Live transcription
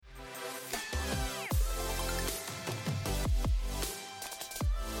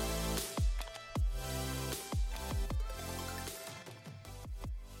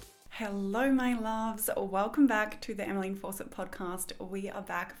Hello, my loves. Welcome back to the Emmeline Fawcett podcast. We are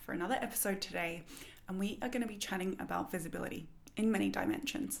back for another episode today, and we are going to be chatting about visibility in many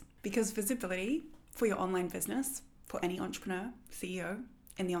dimensions. Because visibility for your online business, for any entrepreneur, CEO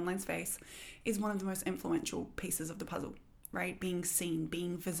in the online space, is one of the most influential pieces of the puzzle, right? Being seen,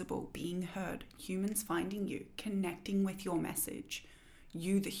 being visible, being heard, humans finding you, connecting with your message,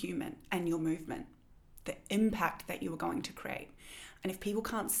 you, the human, and your movement, the impact that you are going to create. And if people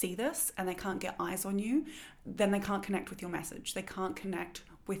can't see this and they can't get eyes on you, then they can't connect with your message. They can't connect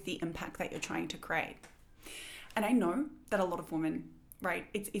with the impact that you're trying to create. And I know that a lot of women, right,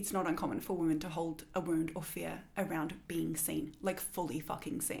 it's not uncommon for women to hold a wound or fear around being seen, like fully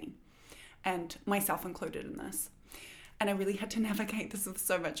fucking seen. And myself included in this. And I really had to navigate this with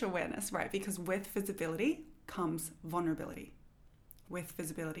so much awareness, right? Because with visibility comes vulnerability. With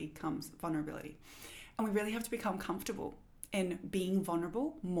visibility comes vulnerability. And we really have to become comfortable in being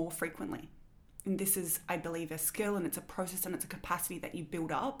vulnerable more frequently. And this is, I believe, a skill, and it's a process, and it's a capacity that you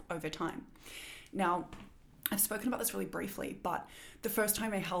build up over time. Now, I've spoken about this really briefly, but the first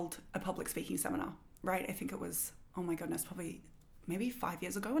time I held a public speaking seminar, right? I think it was, oh my goodness, probably maybe 5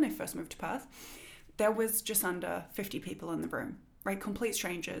 years ago when I first moved to Perth. There was just under 50 people in the room, right? Complete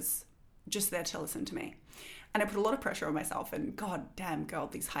strangers, just there to listen to me. And I put a lot of pressure on myself, and god damn girl,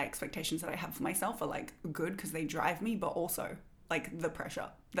 these high expectations that I have for myself are like good because they drive me, but also like the pressure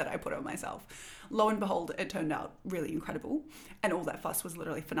that I put on myself. Lo and behold, it turned out really incredible. And all that fuss was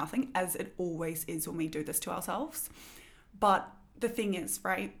literally for nothing, as it always is when we do this to ourselves. But the thing is,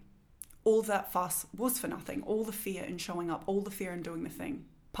 right, all that fuss was for nothing. All the fear in showing up, all the fear in doing the thing,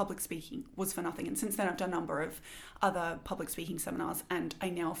 public speaking, was for nothing. And since then I've done a number of other public speaking seminars, and I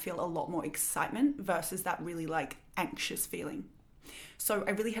now feel a lot more excitement versus that really like anxious feeling. So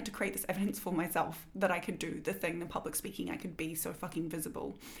I really had to create this evidence for myself that I could do the thing, the public speaking. I could be so fucking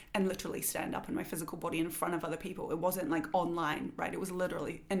visible and literally stand up in my physical body in front of other people. It wasn't like online, right? It was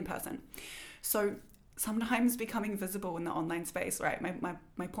literally in person. So sometimes becoming visible in the online space, right?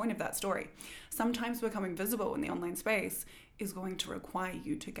 My point of that story, sometimes becoming visible in the online space is going to require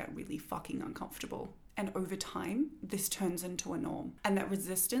you to get really fucking uncomfortable. And over time, this turns into a norm. And that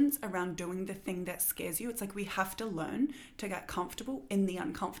resistance around doing the thing that scares you, it's like we have to learn to get comfortable in the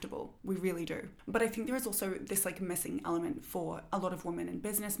uncomfortable. We really do. But I think there is also this like missing element for a lot of women in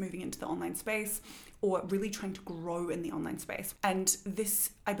business moving into the online space, or really trying to grow in the online space. And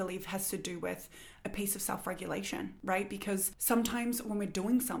this, I believe, has to do with a piece of self-regulation, right? Because sometimes when we're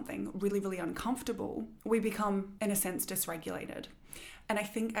doing something really, really uncomfortable, we become, in a sense, dysregulated. And I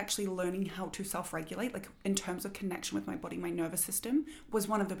think actually learning how to self-regulate, like in terms of connection with my body, my nervous system, was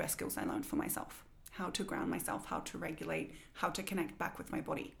one of the best skills I learned for myself. How to ground myself, how to regulate, how to connect back with my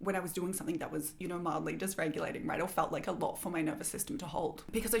body when I was doing something that was, mildly dysregulating, right? Or felt like a lot for my nervous system to hold.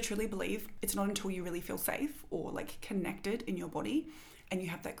 Because I truly believe it's not until you really feel safe or like connected in your body and you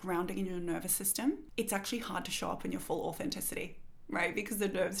have that grounding in your nervous system, it's actually hard to show up in your full authenticity, right? Because the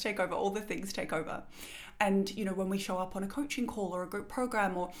nerves take over, all the things take over. And, when we show up on a coaching call or a group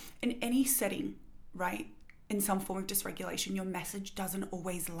program or in any setting, right, in some form of dysregulation, your message doesn't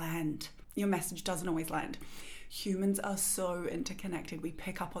always land. Humans are so interconnected. We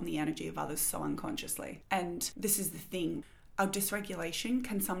pick up on the energy of others so unconsciously. And this is the thing. Our dysregulation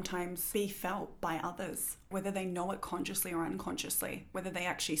can sometimes be felt by others, whether they know it consciously or unconsciously, whether they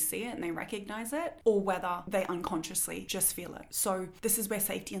actually see it and they recognize it, or whether they unconsciously just feel it. So this is where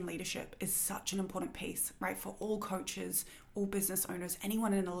safety and leadership is such an important piece, right? For all coaches, all business owners,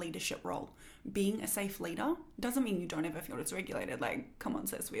 anyone in a leadership role. Being a safe leader doesn't mean you don't ever feel dysregulated. Like, come on,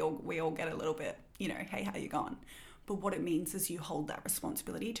 sis, we all get a little bit, hey, how you going? But what it means is you hold that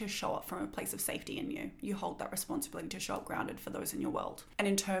responsibility to show up from a place of safety in you. You hold that responsibility to show up grounded for those in your world. And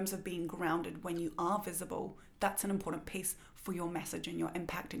in terms of being grounded when you are visible, that's an important piece for your message and your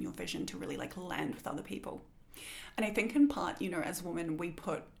impact and your vision to really like land with other people. And I think in part, as women, we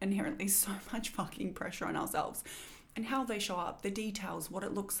put inherently so much fucking pressure on ourselves and how they show up, the details, what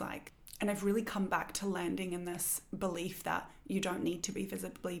it looks like. And I've really come back to landing in this belief that you don't need to be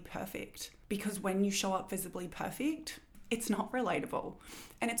visibly perfect. Because when you show up visibly perfect, it's not relatable.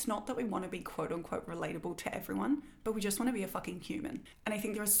 And it's not that we want to be quote unquote relatable to everyone, but we just want to be a fucking human. And I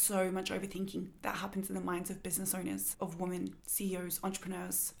think there is so much overthinking that happens in the minds of business owners, of women, CEOs,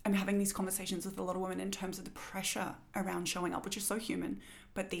 entrepreneurs. I'm having these conversations with a lot of women in terms of the pressure around showing up, which is so human.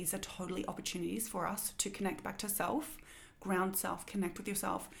 But these are totally opportunities for us to connect back to self, ground self, connect with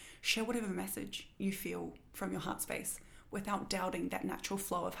yourself, share whatever message you feel from your heart space without doubting that natural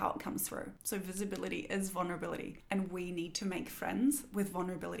flow of how it comes through. So visibility is vulnerability, and we need to make friends with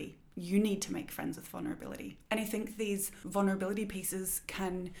vulnerability. You need to make friends with vulnerability. And I think these vulnerability pieces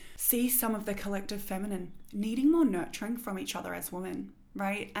can see some of the collective feminine needing more nurturing from each other as women,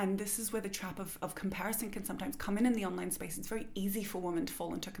 right? And this is where the trap of comparison can sometimes come in the online space. It's very easy for women to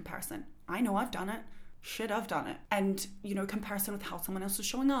fall into comparison. I know I've done it. Shit, I've done it. And, comparison with how someone else is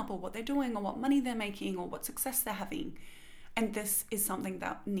showing up or what they're doing or what money they're making or what success they're having. And this is something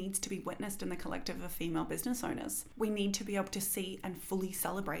that needs to be witnessed in the collective of female business owners. We need to be able to see and fully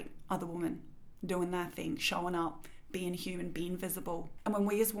celebrate other women doing their thing, showing up, being human, being visible. And when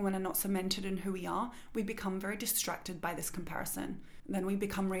we as women are not cemented in who we are, we become very distracted by this comparison. Then we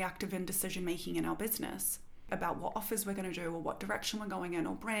become reactive in decision making in our business about what offers we're going to do or what direction we're going in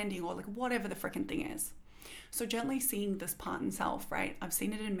or branding or like whatever the freaking thing is. So gently seeing this part in self, right? I've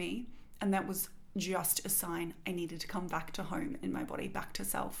seen it in me, and that was just a sign I needed to come back to home in my body, back to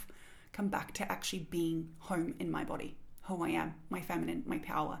self, come back to actually being home in my body, who I am, my feminine, my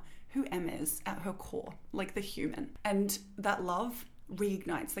power, who Em is at her core, like the human. And that love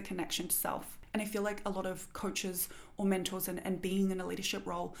reignites the connection to self. And I feel like a lot of coaches or mentors and being in a leadership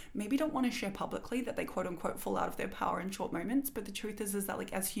role maybe don't want to share publicly that they quote unquote fall out of their power in short moments. But the truth is that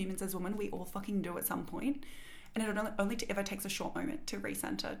like as humans, as women, we all fucking do at some point. And it only ever takes a short moment to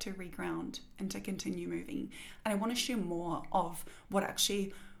recenter, to reground, and to continue moving. And I want to share more of what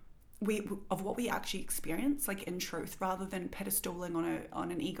we actually experience, like in truth, rather than pedestaling on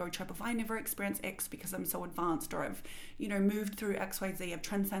an ego trip of I never experienced X because I'm so advanced, or I've moved through XYZ, I've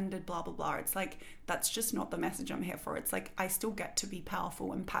transcended blah blah blah. It's like that's just not the message I'm here for. It's like I still get to be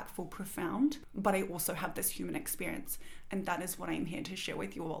powerful, impactful, profound, but I also have this human experience, and that is what I'm here to share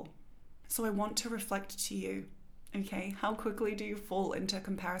with you all. So I want to reflect to you. Okay, how quickly do you fall into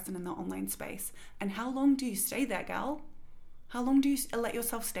comparison in the online space? And how long do you stay there, gal? How long do you let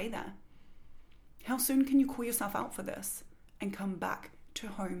yourself stay there? How soon can you call yourself out for this and come back to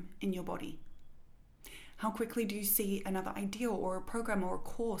home in your body? How quickly do you see another idea or a program or a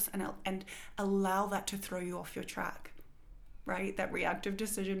course and allow that to throw you off your track, right? That reactive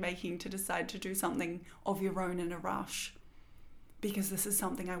decision making to decide to do something of your own in a rush. Because this is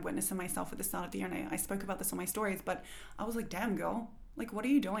something I witnessed in myself at the start of the year, and I spoke about this on my stories, but I was like, damn girl, like what are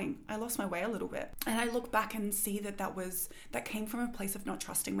you doing? I lost my way a little bit. And I look back and see that came from a place of not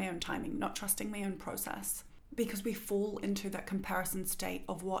trusting my own timing, not trusting my own process. Because we fall into that comparison state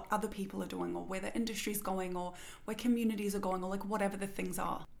of what other people are doing or where the industry's going or where communities are going or like whatever the things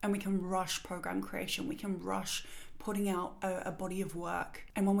are. And we can rush program creation. We can rush putting out a body of work.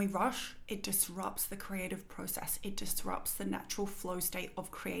 And when we rush, it disrupts the creative process. It disrupts the natural flow state of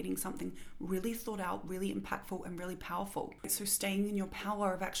creating something really thought out, really impactful and really powerful. So staying in your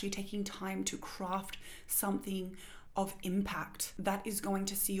power of actually taking time to craft something of impact that is going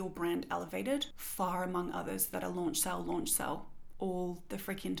to see your brand elevated far among others that are launch sell all the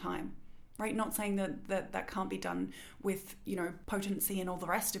freaking time, right? Not saying that can't be done with, potency and all the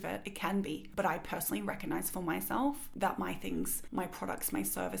rest of it. It can be. But I personally recognize for myself that my things, my products, my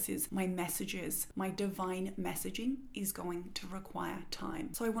services, my messages, my divine messaging is going to require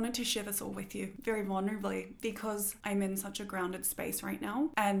time. So I wanted to share this all with you very vulnerably because I'm in such a grounded space right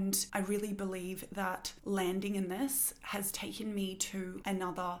now. And I really believe that landing in this has taken me to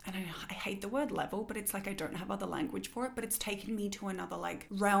another, and I hate the word level, but it's like I don't have other language for it, but it's taken me to another like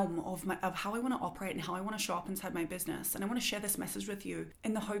realm of how I want to operate and how I want to show up inside my business. And I want to share this message with you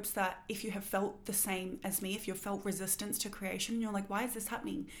in the hopes that if you have felt the same as me, if you've felt resistance to creation, you're like, why is this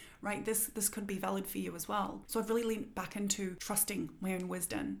happening? Right? This could be valid for you as well. So I've really leaned back into trusting my own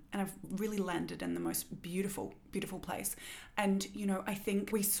wisdom, and I've really landed in the most beautiful, beautiful place. And, I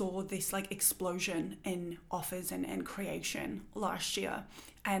think we saw this like explosion in offers and creation last year.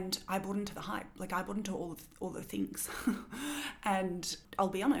 And I bought into the hype. Like I bought into all the things. And I'll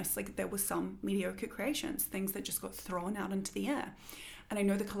be honest, like there were some mediocre creations, things that just got thrown out into the air. And I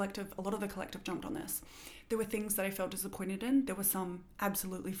know a lot of the collective jumped on this. There were things that I felt disappointed in. There were some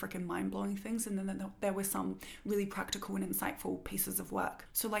absolutely freaking mind-blowing things. And then there were some really practical and insightful pieces of work.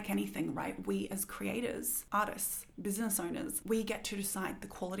 So like anything, right? We as creators, artists, business owners, we get to decide the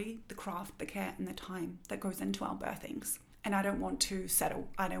quality, the craft, the care, and the time that goes into our birthings. And I don't want to settle.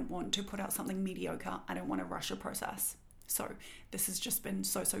 I don't want to put out something mediocre. I don't want to rush a process. So this has just been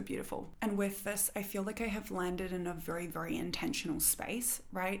so, so beautiful. And with this, I feel like I have landed in a very, very intentional space,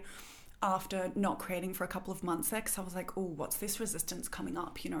 right? After not creating for a couple of months there, because I was like, oh, what's this resistance coming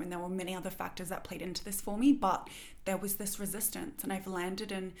up? And there were many other factors that played into this for me, but there was this resistance. And I've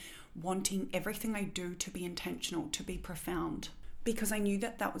landed in wanting everything I do to be intentional, to be profound, because I knew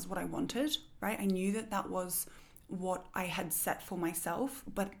that was what I wanted, right? I knew that was what I had set for myself,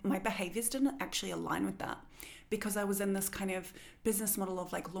 but my behaviors didn't actually align with that because I was in this kind of business model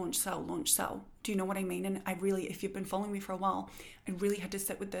of like launch, sell, launch, sell. Do you know what I mean? And I really, if you've been following me for a while, I really had to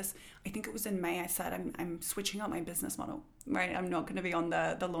sit with this. I think it was in May I said I'm switching up my business model, right? I'm not going to be on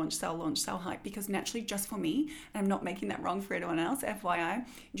the launch, sell hype because naturally just for me, and I'm not making that wrong for anyone else, FYI,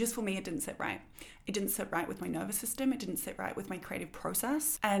 just for me, it didn't sit right. It didn't sit right with my nervous system. It didn't sit right with my creative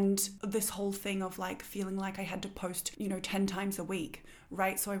process. And this whole thing of like feeling like I had to post, 10 times a week,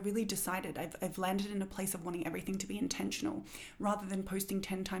 right? So I really decided I've landed in a place of wanting everything to be intentional. Rather than posting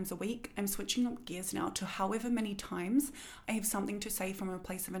 10 times a week, I'm switching up gears now to however many times I have something to say from a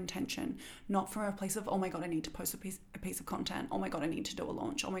place of intention, not from a place of, oh my God, I need to post a piece of content. Oh my God, I need to do a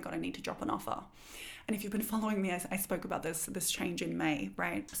launch. Oh my God, I need to drop an offer. And if you've been following me, I spoke about this change in May,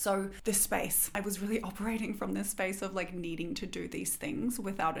 right? So this space, I was really operating from this space of like needing to do these things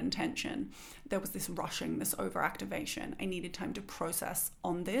without intention. There was this rushing, this overactivation. I needed time to process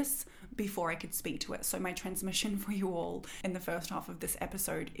on this before I could speak to it. So my transmission for you all in the first half of this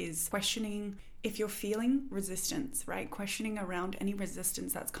episode is questioning if you're feeling resistance, right? Questioning around any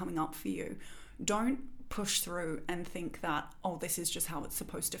resistance that's coming up for you. Don't push through and think that, oh, this is just how it's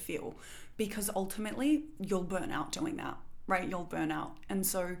supposed to feel, because ultimately you'll burn out doing that, right? You'll burn out. And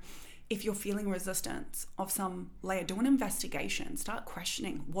so if you're feeling resistance of some layer, do an investigation, start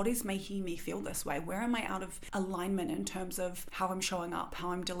questioning what is making me feel this way? Where am I out of alignment in terms of how I'm showing up,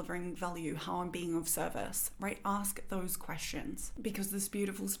 how I'm delivering value, how I'm being of service, right? Ask those questions, because this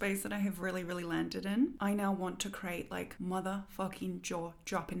beautiful space that I have really, really landed in, I now want to create like motherfucking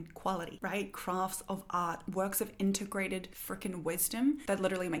jaw-dropping quality, right? Crafts of art, works of integrated freaking wisdom that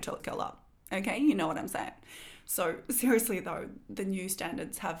literally make your girl up. Okay, you know what I'm saying. So seriously though, the new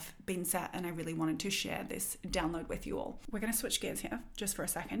standards have been set and I really wanted to share this download with you all. We're going to switch gears here just for a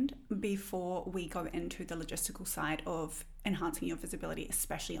second before we go into the logistical side of enhancing your visibility,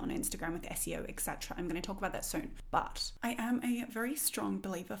 especially on Instagram with SEO, etc. I'm going to talk about that soon. But I am a very strong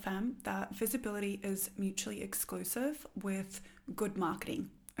believer, fam, that visibility is mutually exclusive with good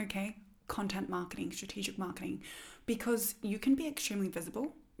marketing, okay? Content marketing, strategic marketing, because you can be extremely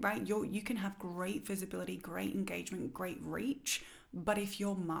visible, right? You can have great visibility, great engagement, great reach, but if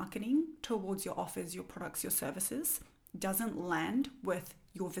your marketing towards your offers, your products, your services doesn't land with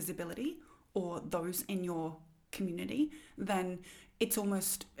your visibility or those in your community, then it's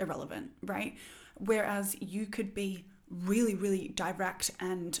almost irrelevant, right? Whereas you could be really, really direct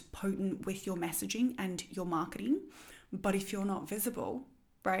and potent with your messaging and your marketing, but if you're not visible,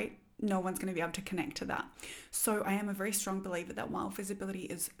 right, no one's going to be able to connect to that. So I am a very strong believer that while visibility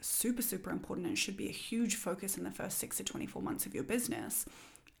is super, super important and should be a huge focus in the first 6 to 24 months of your business,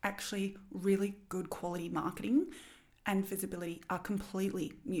 actually really good quality marketing and visibility are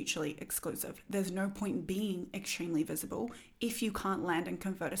completely mutually exclusive. There's no point being extremely visible if you can't land and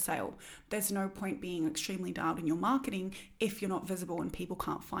convert a sale. There's no point being extremely dialed in your marketing if you're not visible and people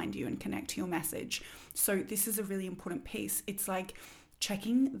can't find you and connect to your message. So this is a really important piece. It's like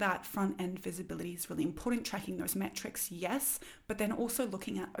checking that front end visibility is really important, tracking those metrics, yes, but then also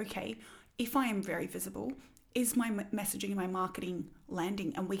looking at, okay, if I am very visible, is my messaging and my marketing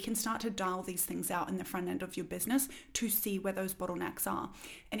landing? And we can start to dial these things out in the front end of your business to see where those bottlenecks are.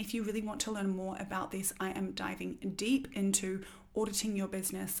 And if you really want to learn more about this, I am diving deep into auditing your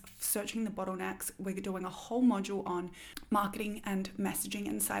business, searching the bottlenecks. We're doing a whole module on marketing and messaging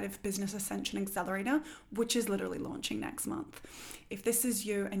inside of Business Ascension Accelerator, which is literally launching next month. If this is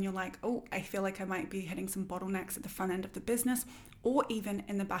you and you're like, oh, I feel like I might be hitting some bottlenecks at the front end of the business, or even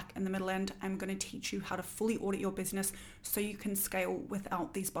in the back and the middle end, I'm going to teach you how to fully audit your business so you can scale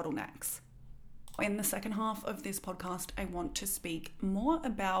without these bottlenecks. In the second half of this podcast, I want to speak more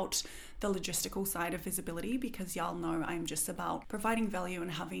about the logistical side of visibility, because y'all know I'm just about providing value and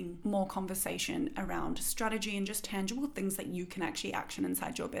having more conversation around strategy and just tangible things that you can actually action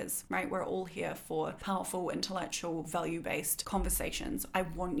inside your biz, right? We're all here for powerful, intellectual, value-based conversations. I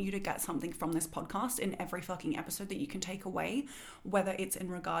want you to get something from this podcast in every fucking episode that you can take away, whether it's in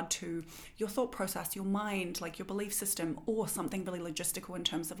regard to your thought process, your mind, like your belief system, or something really logistical in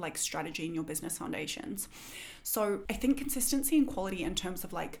terms of like strategy in your business foundations. So I think consistency and quality in terms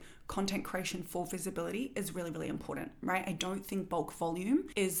of like content creation for visibility is really, really important, right? I don't think bulk volume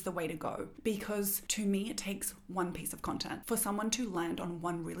is the way to go, because to me, it takes one piece of content for someone to land on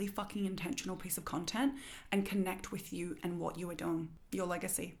one really fucking intentional piece of content and connect with you and what you are doing, your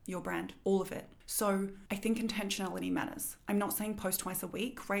legacy, your brand, all of it. So I think intentionality matters. I'm not saying post twice a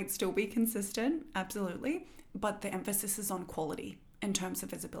week, right? Still be consistent, absolutely. But the emphasis is on quality in terms of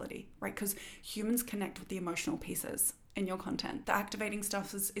visibility, right? Because humans connect with the emotional pieces. in your content. The activating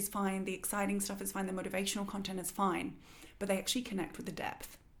stuff is fine, the exciting stuff is fine, the motivational content is fine, but they actually connect with the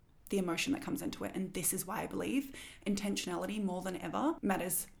depth, the emotion that comes into it. And this is why I believe intentionality more than ever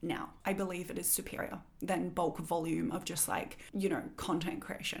matters now. I believe it is superior than bulk volume of just content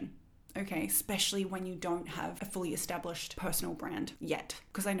creation. Okay, especially when you don't have a fully established personal brand yet,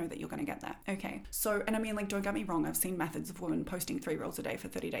 because I know that you're going to get that. Okay, so, and I mean, don't get me wrong, I've seen methods of women posting 3 reels a day for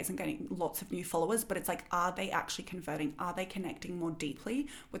 30 days and getting lots of new followers, but it's are they actually converting? Are they connecting more deeply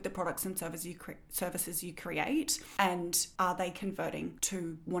with the products and services you create? And are they converting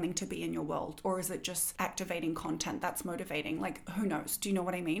to wanting to be in your world? Or is it just activating content that's motivating? Who knows? Do you know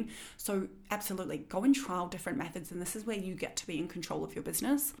what I mean? So absolutely, go and trial different methods, and this is where you get to be in control of your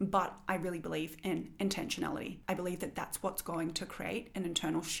business. But I really believe in intentionality. I believe that that's what's going to create an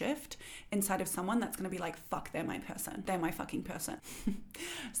internal shift inside of someone that's going to be fuck, they're my person. They're my fucking person.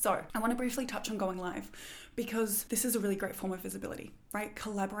 So I want to briefly touch on going live, because this is a really great form of visibility, right?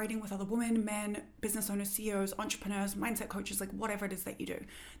 Collaborating with other women, men, business owners, CEOs, entrepreneurs, mindset coaches, whatever it is that you do.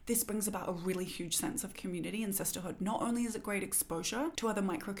 This brings about a really huge sense of community and sisterhood. Not only is it great exposure to other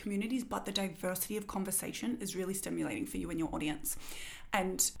micro communities, but the diversity of conversation is really stimulating for you and your audience.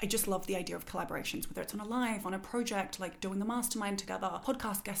 And I just love the idea of collaborations, whether it's on a live, on a project, doing a mastermind together,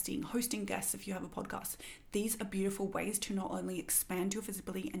 podcast guesting, hosting guests if you have a podcast. These are beautiful ways to not only expand your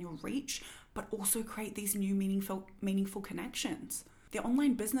visibility and your reach, but also create these new meaningful connections. The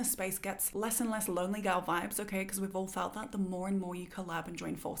online business space gets less and less lonely gal vibes, okay, because we've all felt that the more and more you collab and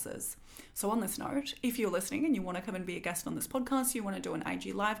join forces. So on this note, if you're listening and you want to come and be a guest on this podcast, you want to do an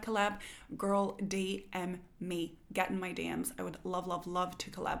IG live collab, girl, DM me, get in my DMs. I would love to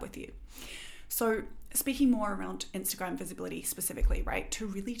collab with you. So speaking more around Instagram visibility specifically, right, to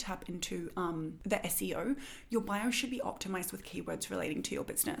really tap into the SEO, your bio should be optimized with keywords relating to your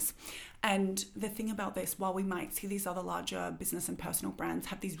business. And the thing about this, while we might see these other larger business and personal brands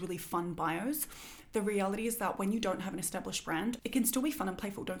have these really fun bios, the reality is that when you don't have an established brand, it can still be fun and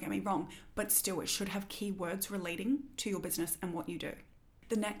playful, don't get me wrong, but still it should have keywords relating to your business and what you do.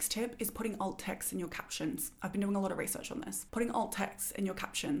 The next tip is putting alt text in your captions. I've been doing a lot of research on this. Putting alt text in your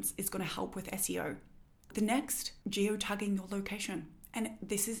captions is going to help with SEO. The next, geotagging your location. And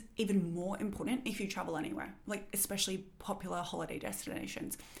this is even more important if you travel anywhere, especially popular holiday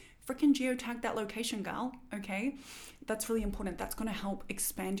destinations. Freaking geotag that location, gal, okay? That's really important. That's going to help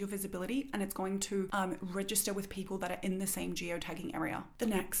expand your visibility, and it's going to register with people that are in the same geotagging area. The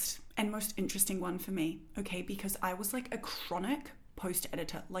next and most interesting one for me, okay, because I was a chronic post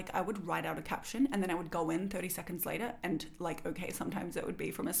editor. I would write out a caption and then I would go in 30 seconds later and okay, sometimes it would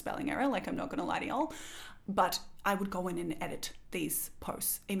be from a spelling error, I'm not gonna lie to y'all, but I would go in and edit these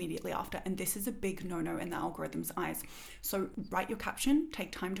posts immediately after, and this is a big no-no in the algorithm's eyes. So write your caption,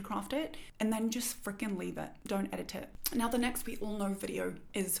 take time to craft it, and then just freaking leave it. Don't edit it. Now the next, we all know video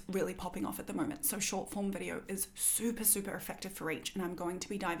is really popping off at the moment, so short form video is super effective for reach, and I'm going to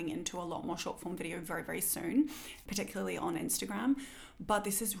be diving into a lot more short form video very soon, particularly on Instagram. But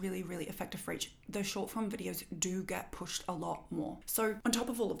this is really effective for reach. The short form videos do get pushed a lot more. So on top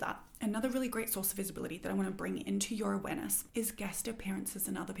of all of that, another really great source of visibility that I want to bring into your awareness is guest appearances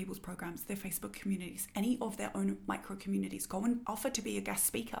in other people's programs, their Facebook communities, any of their own micro communities. Go and offer to be a guest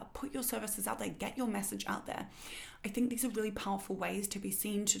speaker. Put your services out there. Get your message out there. I think these are really powerful ways to be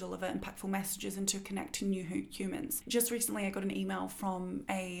seen, to deliver impactful messages, and to connect to new humans. Just recently, I got an email from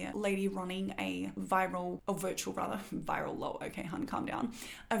a lady running a viral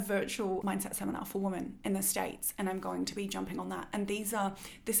mindset seminar for women in the States, and I'm going to be jumping on that. And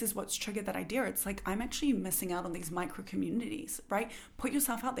this is what's triggered that idea. It's I'm actually missing out on these micro communities, right? Put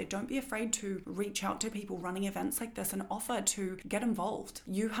yourself out there. Don't be afraid to reach out to people running events like this and offer to get involved.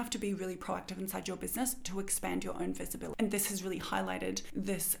 You have to be really proactive inside your business to expand your own visibility. And this has really highlighted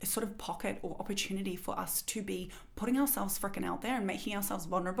this sort of pocket or opportunity for us to be putting ourselves freaking out there and making ourselves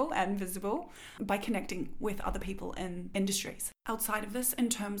vulnerable and visible by connecting with other people in industries. Outside of this, in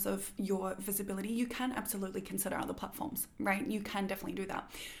terms of your visibility, you can absolutely consider other platforms, right? You can definitely do that.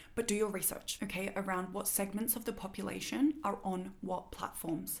 But do your research, okay, around what segments of the population are on what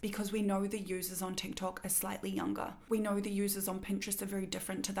platforms. Because we know the users on TikTok are slightly younger. We know the users on Pinterest are very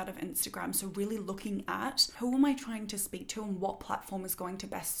different to that of Instagram. So really looking at who am I trying to speak to and what platform is going to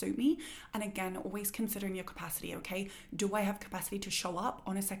best suit me. And again, always considering your capacity, okay? Do I have capacity to show up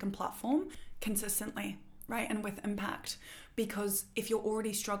on a second platform consistently, right? And with impact. Because if you're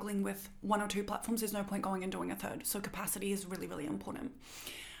already struggling with 1 or 2 platforms, there's no point going and doing a third. So capacity is really important.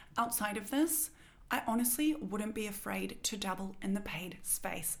 Outside of this, I honestly wouldn't be afraid to dabble in the paid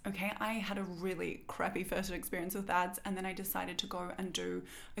space, okay? I had a really crappy first experience with ads, and then I decided to go and do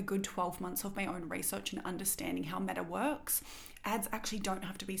a good 12 months of my own research and understanding how Meta works. Ads actually don't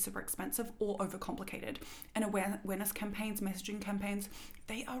have to be super expensive or overcomplicated. And awareness campaigns, messaging campaigns,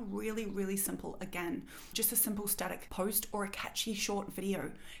 they are really, really simple. Again, just a simple static post or a catchy short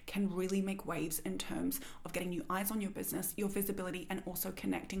video can really make waves in terms of getting new eyes on your business, your visibility, and also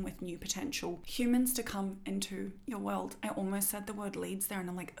connecting with new potential humans to come into your world. I almost said the word leads there, and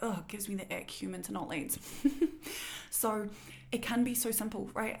I'm like, ugh, it gives me the ick. Humans are not leads. So it can be so simple,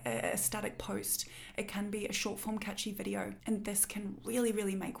 right? A static post. It can be a short form catchy video. And this can really,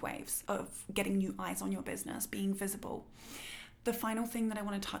 really make waves of getting new eyes on your business, being visible. The final thing that I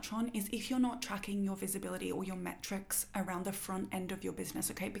want to touch on is if you're not tracking your visibility or your metrics around the front end of your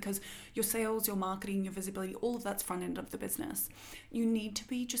business, okay? Because your sales, your marketing, your visibility, all of that's front end of the business. You need to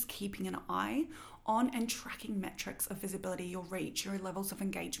be just keeping an eye on and tracking metrics of visibility, your reach, your levels of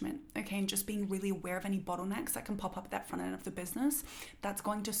engagement, okay? And just being really aware of any bottlenecks that can pop up at that front end of the business. That's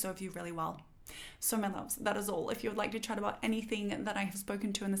going to serve you really well. So my loves, that is all. If you would like to chat about anything that I have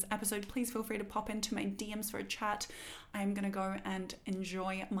spoken to in this episode, please feel free to pop into my DMs for a chat. I'm going to go and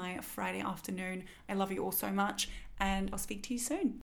enjoy my Friday afternoon. I love you all so much, and I'll speak to you soon.